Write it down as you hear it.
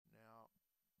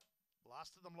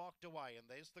last of them locked away, and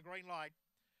there's the green light.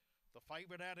 The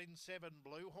favourite out in 7,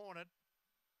 Blue Hornet.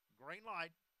 Green light.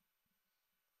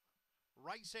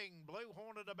 Racing, Blue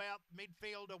Hornet about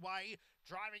midfield away.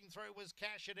 Driving through was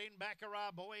Cash It In.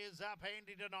 Baccarat Boy is up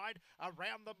handy tonight.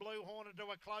 Around the Blue Hornet to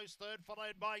a close third,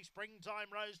 followed by Springtime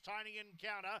Rose, Tiny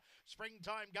Encounter.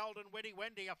 Springtime Golden Witty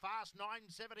Wendy, a fast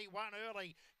 9.71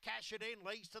 early. Cash It In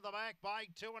leads to the back by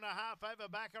 2.5 over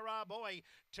Baccarat Boy.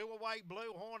 2 away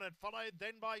Blue Hornet, followed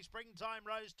then by Springtime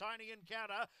Rose, Tiny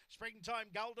Encounter.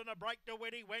 Springtime Golden, a break to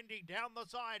Witty Wendy. Down the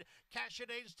side, Cash It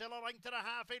In still a length and a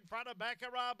half in front of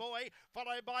Baccarat Boy.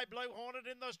 Followed by Blue Hornet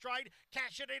in the straight.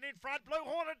 Cash It In front. Blue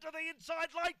Hornet to the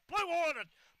inside late. Blue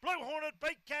Hornet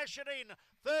beat Cash It In.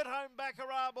 Third home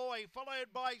Baccarat Boy,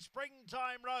 followed by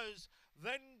Springtime Rose.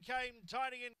 Then came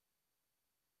Tiny and